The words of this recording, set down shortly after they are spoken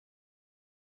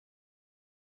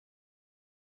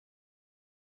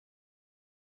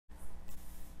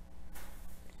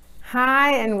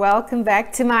Hi and welcome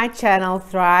back to my channel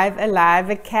Thrive Alive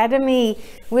Academy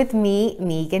with me,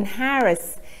 Megan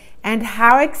Harris. And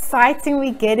how exciting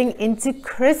we're getting into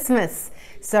Christmas.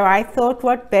 So I thought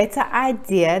what better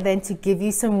idea than to give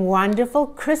you some wonderful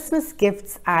Christmas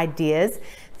gifts ideas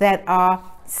that are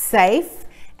safe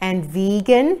and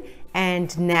vegan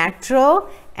and natural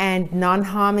and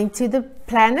non-harming to the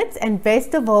planet, and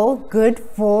best of all, good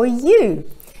for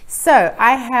you. So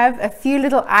I have a few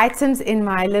little items in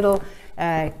my little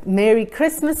Merry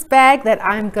Christmas bag that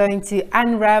I'm going to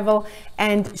unravel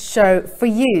and show for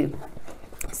you.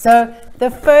 So the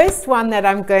first one that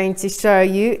I'm going to show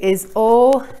you is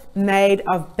all made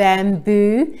of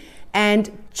bamboo and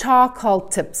charcoal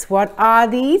tips. What are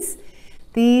these?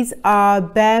 These are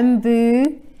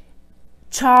bamboo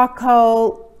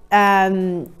charcoal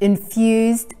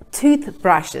infused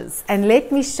toothbrushes, and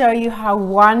let me show you how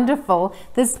wonderful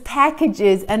this package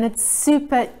is, and it's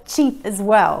super cheap as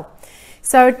well.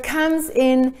 So it comes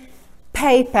in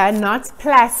paper, not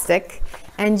plastic,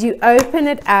 and you open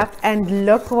it up and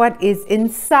look what is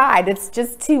inside. It's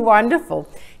just too wonderful.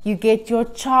 You get your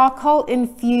charcoal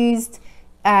infused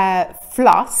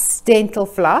floss, dental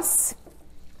floss.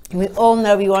 We all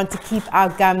know we want to keep our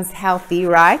gums healthy,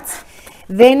 right?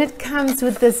 Then it comes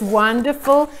with this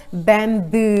wonderful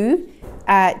bamboo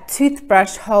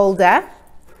toothbrush holder.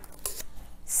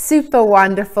 Super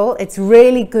wonderful. It's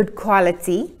really good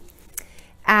quality.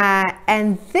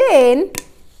 And then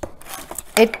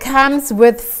it comes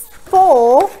with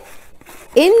 4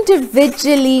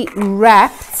 individually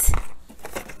wrapped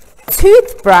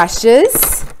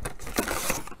toothbrushes.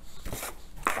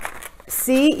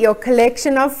 See, your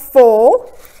collection of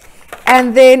 4.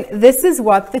 And then this is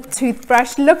what the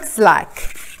toothbrush looks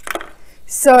like.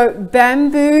 So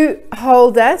bamboo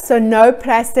holder, so no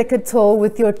plastic at all,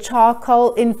 with your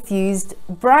charcoal infused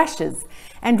brushes.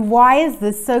 And why is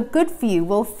this so good for you?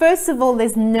 Well, first of all,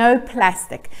 there's no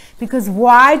plastic, because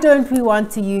why don't we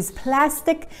want to use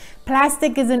plastic?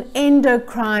 Plastic is an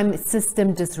endocrine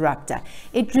system disruptor.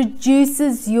 It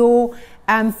reduces your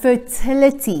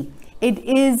fertility.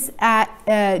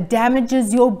 It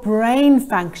damages your brain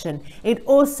function. It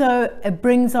also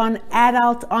brings on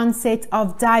adult onset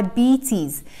of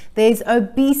diabetes. There's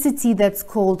obesity that's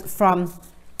called from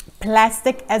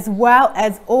plastic, as well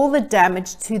as all the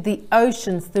damage to the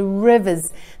oceans, the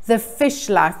rivers, the fish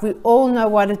life. We all know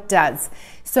what it does.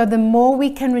 So the more we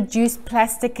can reduce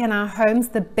plastic in our homes,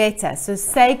 the better. So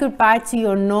say goodbye to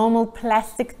your normal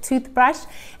plastic toothbrush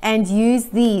and use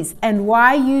these. And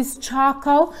why use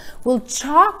charcoal? Well,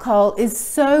 charcoal is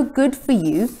so good for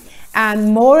you,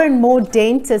 and more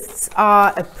dentists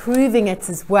are approving it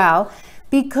as well,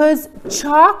 because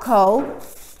charcoal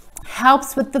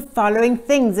helps with the following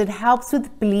things. It helps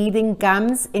with bleeding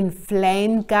gums,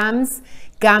 inflamed gums,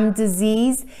 gum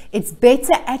disease. It's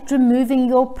better at removing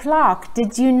your plaque.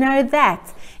 Did you know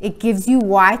that? It gives you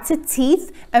whiter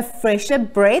teeth, a fresher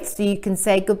breath, so you can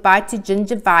say goodbye to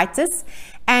gingivitis.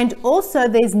 And also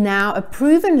there's now a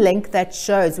proven link that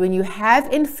shows when you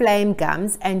have inflamed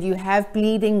gums and you have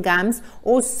bleeding gums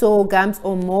or sore gums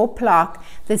or more plaque,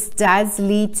 this does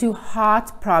lead to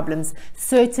heart problems,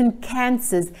 certain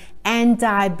cancers, and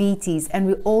diabetes, and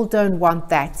we all don't want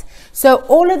that. So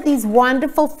all of these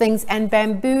wonderful things, and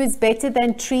bamboo is better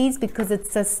than trees because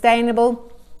it's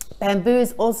sustainable. Bamboo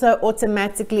is also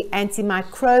automatically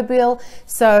antimicrobial,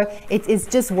 so it is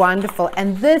just wonderful.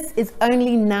 And this is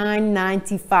only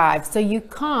 $9.95, so you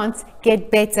can't get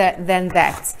better than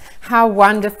that. How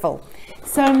wonderful.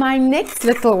 So my next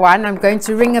little one, I'm going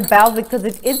to ring a bell because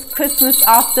it is Christmas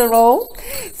after all.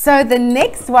 So the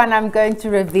next one I'm going to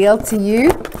reveal to you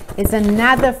is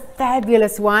another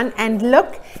fabulous one. And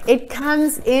look, it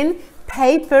comes in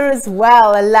paper as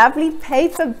well, a lovely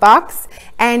paper box,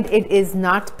 and it is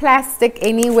not plastic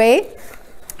anyway.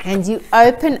 And you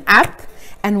open up,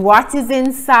 and what is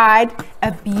inside?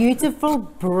 A beautiful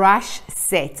brush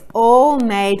set, all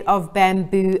made of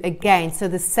bamboo again. So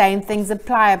the same things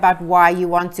apply about why you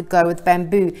want to go with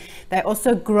bamboo. They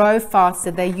also grow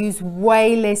faster. They use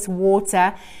way less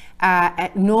water.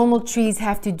 Normal trees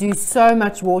have to do so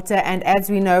much water, and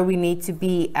as we know, we need to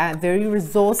be very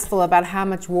resourceful about how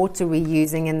much water we're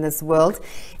using in this world.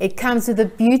 It comes with a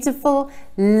beautiful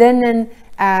linen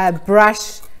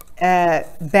brush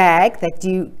bag that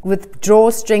you with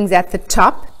drawstrings at the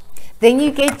top. Then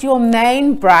you get your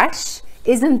main brush.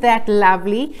 Isn't that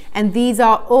lovely? And these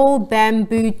are all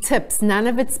bamboo tips, none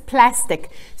of it's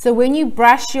plastic. So when you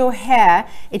brush your hair,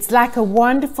 it's like a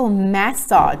wonderful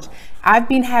massage. I've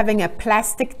been having a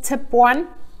plastic tip one,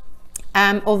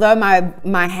 although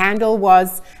my handle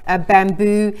was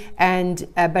bamboo, and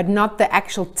but not the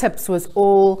actual tips, was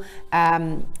all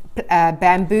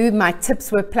bamboo. My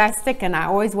tips were plastic, and I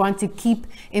always want to keep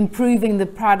improving the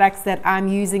products that I'm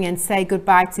using and say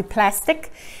goodbye to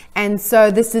plastic. And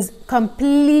so this is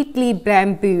completely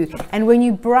bamboo, and when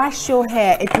you brush your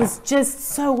hair, it was just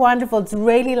so wonderful. It's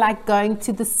really like going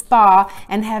to the spa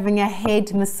and having a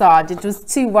head massage. It was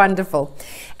too wonderful.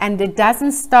 And it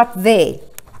doesn't stop there.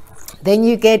 Then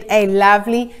you get a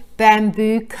lovely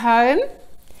bamboo comb.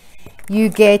 You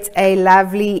get a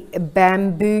lovely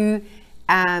bamboo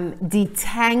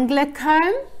detangler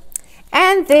comb,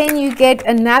 and then you get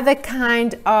another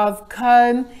kind of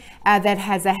comb that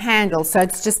has a handle, so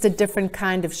it's just a different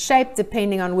kind of shape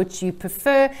depending on which you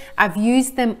prefer. I've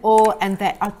used them all and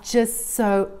they are just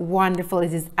so wonderful.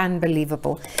 It is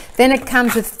unbelievable. Then it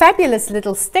comes with fabulous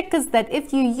little stickers that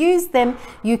if you use them,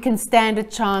 you can stand a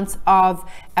chance of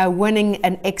winning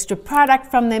an extra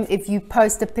product from them if you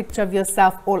post a picture of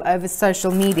yourself all over social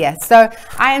media. So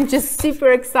I am just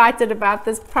super excited about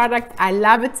this product. I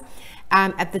love it.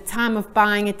 At the time of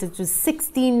buying it, it was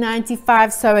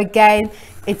 $16.95. So again,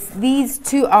 these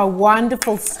two are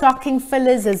wonderful stocking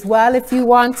fillers as well, if you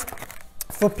want,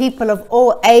 for people of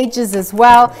all ages as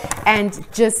well, and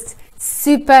just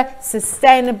super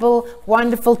sustainable,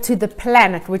 wonderful to the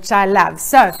planet, which I love.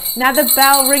 So another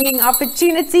bell ringing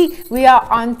opportunity. We are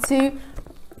on to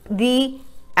the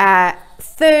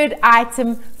third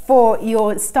item for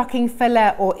your stocking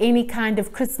filler or any kind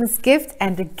of Christmas gift.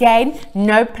 And again,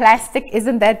 no plastic.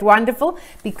 Isn't that wonderful?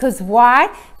 Because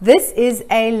why? This is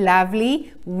a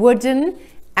lovely wooden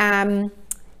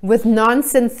with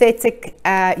non-synthetic.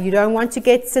 You don't want to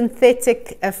get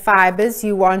synthetic fibers.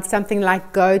 You want something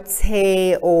like goat's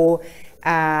hair or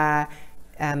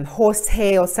horse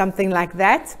hair or something like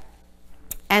that.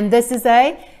 And this is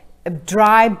a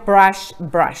dry brush.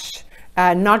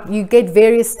 You get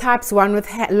various types, one with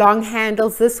long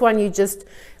handles. This one you just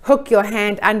hook your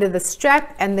hand under the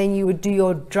strap and then you would do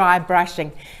your dry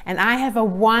brushing. And I have a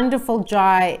wonderful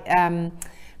dry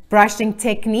brushing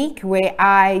technique where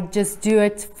I just do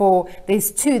it for,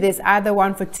 there's either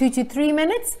one for 2 to 3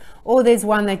 minutes, or there's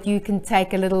one that you can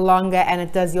take a little longer and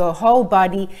it does your whole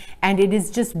body, and it is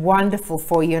just wonderful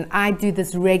for you. And I do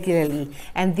this regularly,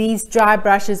 and these dry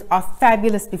brushes are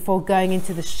fabulous before going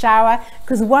into the shower.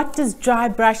 Because what does dry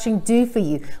brushing do for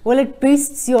you? Well, it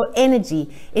boosts your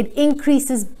energy, it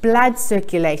increases blood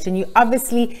circulation. You're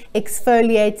obviously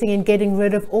exfoliating and getting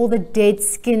rid of all the dead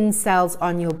skin cells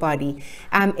on your body.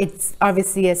 It's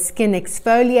obviously a skin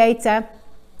exfoliator.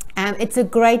 It's a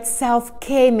great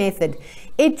self-care method.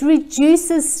 It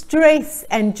reduces stress,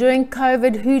 and during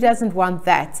COVID, who doesn't want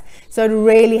that? So it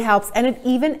really helps, and it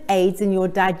even aids in your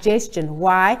digestion.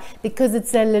 Why? Because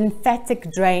it's a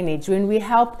lymphatic drainage. When we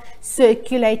help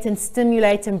circulate and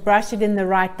stimulate and brush it in the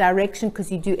right direction,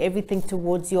 because you do everything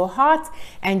towards your heart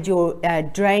and your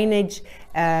drainage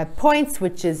points,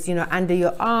 which is, under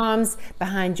your arms,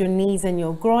 behind your knees and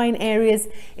your groin areas.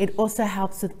 It also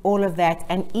helps with all of that,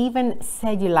 and even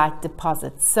cellulite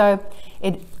deposits. So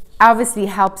it obviously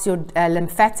helps your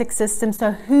lymphatic system. So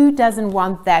who doesn't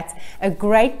want that? A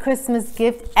great Christmas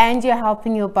gift, and you're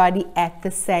helping your body at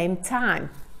the same time.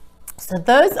 So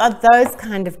those are those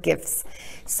kind of gifts.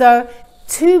 So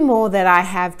 2 more that I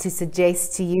have to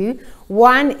suggest to you.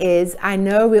 One is, I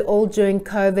know we're all during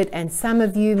COVID, and some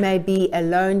of you may be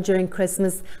alone during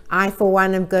Christmas. I, for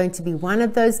one, am going to be one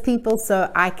of those people,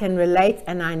 so I can relate,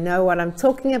 and I know what I'm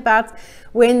talking about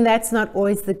when that's not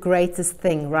always the greatest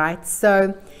thing, right?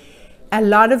 So a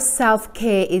lot of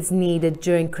self-care is needed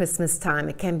during Christmas time.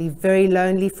 It can be very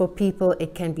lonely for people.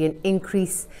 It can be an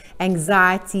increased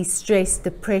anxiety, stress,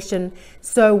 depression.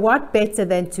 So what better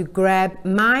than to grab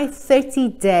my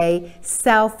 30-day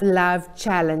self-love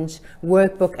challenge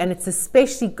workbook? And it's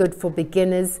especially good for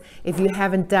beginners. If you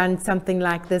haven't done something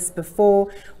like this before,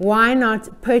 why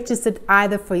not purchase it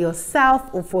either for yourself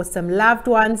or for some loved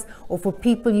ones, or for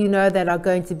people you know that are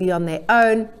going to be on their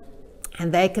own,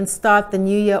 and they can start the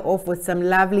new year off with some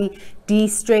lovely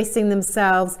de-stressing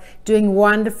themselves, doing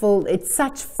wonderful, it's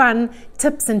such fun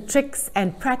tips and tricks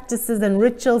and practices and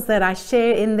rituals that I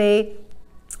share in there.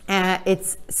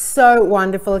 It's so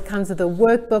wonderful. It comes with a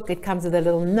workbook, it comes with a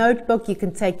little notebook. You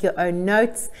can take your own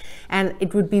notes, and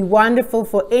it would be wonderful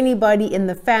for anybody in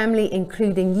the family,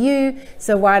 including you.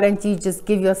 So why don't you just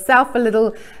give yourself a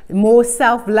little more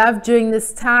self-love during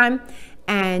this time?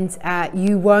 And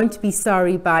you won't be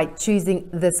sorry by choosing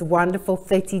this wonderful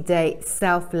 30-day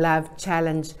self-love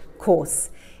challenge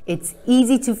course. It's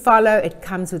easy to follow. It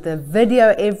comes with a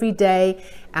video every day,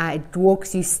 It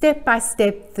walks you step by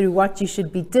step through what you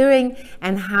should be doing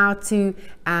and how to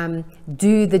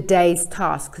do the day's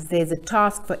task, because there's a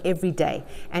task for every day.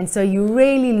 And so you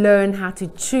really learn how to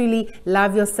truly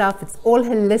love yourself. It's all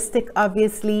holistic,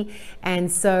 obviously,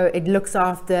 and so it looks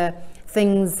after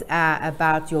things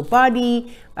about your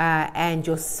body and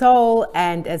your soul,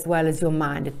 and as well as your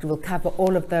mind. It will cover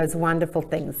all of those wonderful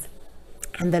things.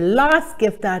 And the last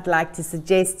gift I'd like to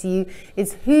suggest to you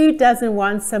is, who doesn't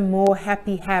want some more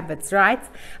happy habits, right?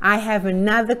 I have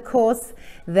another course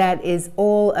that is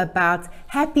all about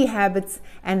happy habits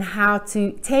and how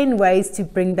to 10 ways to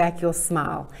bring back your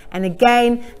smile. And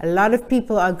again, a lot of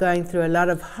people are going through a lot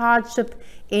of hardship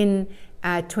in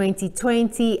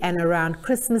 2020 and around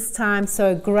Christmas time.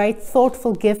 So a great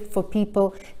thoughtful gift for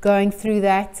people going through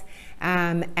that.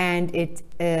 And it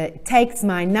takes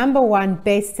my #1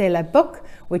 bestseller book,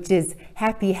 which is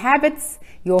Happy Habits,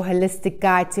 Your Holistic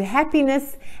Guide to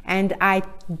Happiness. And I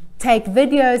take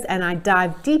videos and I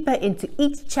dive deeper into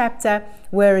each chapter,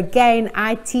 where again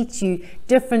I teach you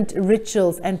different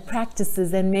rituals and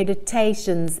practices and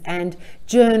meditations and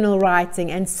journal writing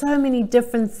and so many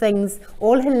different things,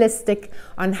 all holistic,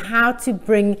 on how to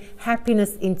bring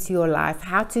happiness into your life,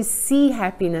 how to see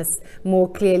happiness more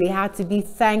clearly, how to be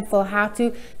thankful, how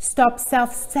to stop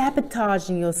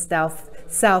self-sabotaging yourself,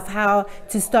 how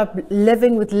to stop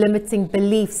living with limiting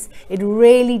beliefs. It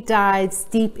really dives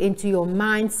deep into your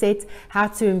mindset, how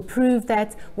to improve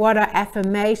that, what are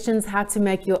affirmations, how to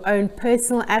make your own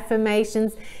personal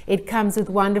affirmations. It comes with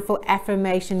wonderful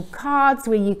affirmation cards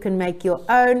where you can make your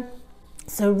own.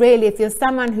 So really, if you're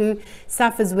someone who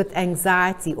suffers with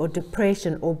anxiety or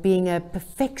depression, or being a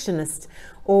perfectionist,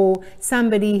 or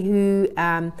somebody who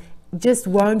just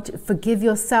won't forgive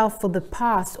yourself for the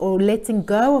past, or letting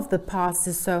go of the past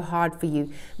is so hard for you,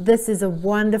 this is a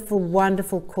wonderful,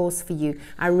 wonderful course for you.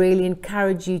 I really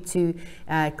encourage you to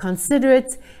consider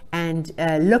it and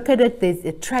look at it. There's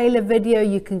a trailer video.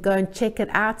 You can go and check it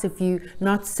out if you're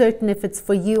not certain if it's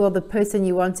for you or the person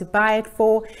you want to buy it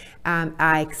for.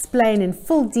 I explain in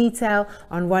full detail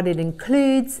on what it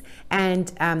includes,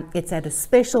 and it's at a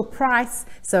special price.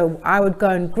 So I would go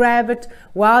and grab it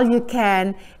while you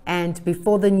can, and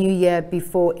before the new year,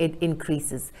 before it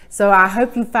increases. So I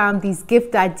hope you found these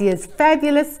gift ideas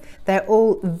fabulous. They're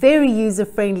all very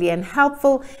user-friendly and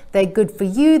helpful. They're good for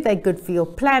you, they're good for your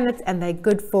planet, and they're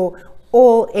good for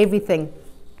everything,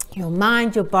 your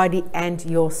mind, your body, and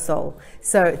your soul.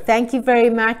 So thank you very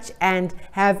much, and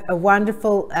have a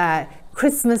wonderful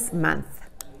Christmas month.